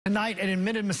Tonight, an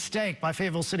admitted mistake by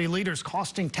Fayetteville city leaders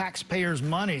costing taxpayers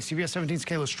money. CBS 17's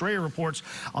Kayla Strayer reports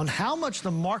on how much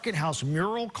the Market House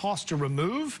mural cost to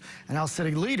remove and how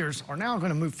city leaders are now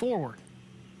going to move forward.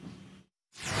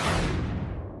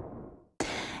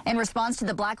 In response to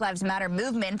the Black Lives Matter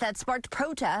movement that sparked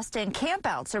protests and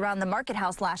campouts around the Market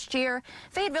House last year,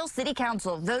 Fayetteville City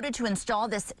Council voted to install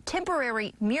this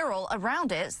temporary mural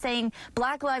around it, saying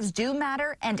Black lives do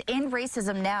matter and end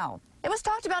racism now. It was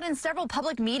talked about in several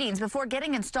public meetings before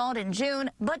getting installed in June,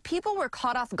 but people were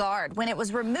caught off guard when it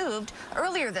was removed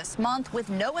earlier this month with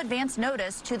no advance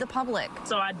notice to the public.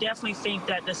 So I definitely think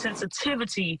that the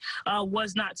sensitivity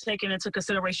was not taken into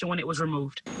consideration when it was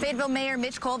removed. Fayetteville Mayor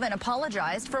Mitch Colvin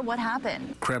apologized for what happened.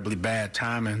 Incredibly bad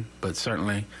timing, but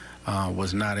certainly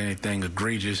was not anything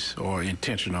egregious or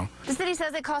intentional. The city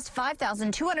says it cost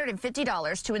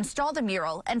 $5,250 to install the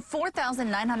mural and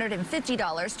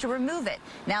 $4,950 to remove it.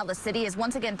 Now the city is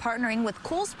once again partnering with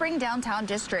Cool Spring Downtown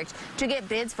District to get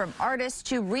bids from artists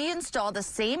to reinstall the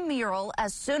same mural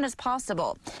as soon as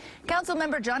possible.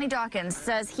 Councilmember Johnny Dawkins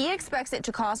says he expects it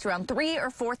to cost around $3,000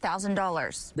 or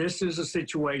 $4,000. This is a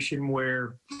situation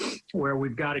where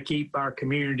we've got to keep our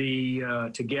community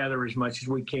together as much as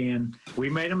we can. We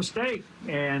made a mistake,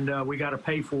 and we got to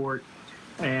pay for it.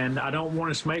 And I don't want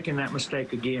us making that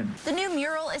mistake again. The new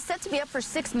mural is set to be up for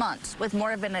 6 months, with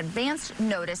more of an advanced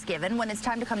notice given when it's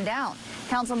time to come down.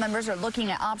 Council members are looking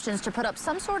at options to put up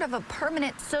some sort of a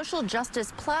permanent social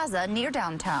justice plaza near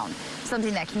downtown,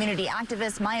 something that community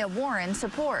activist Maya Warren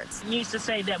supports. It needs to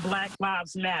say that Black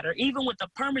lives matter, even with the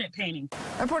permanent painting.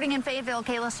 Reporting in Fayetteville,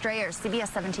 Kayla Strayer, CBS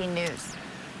 17 News.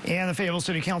 And the Fayetteville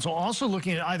City Council also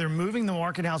looking at either moving the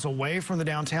Market House away from the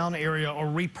downtown area or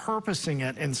repurposing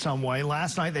it in some way.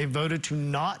 Last night, they voted to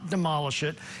not demolish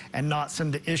it and not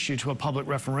send the issue to a public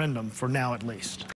referendum, for now at least.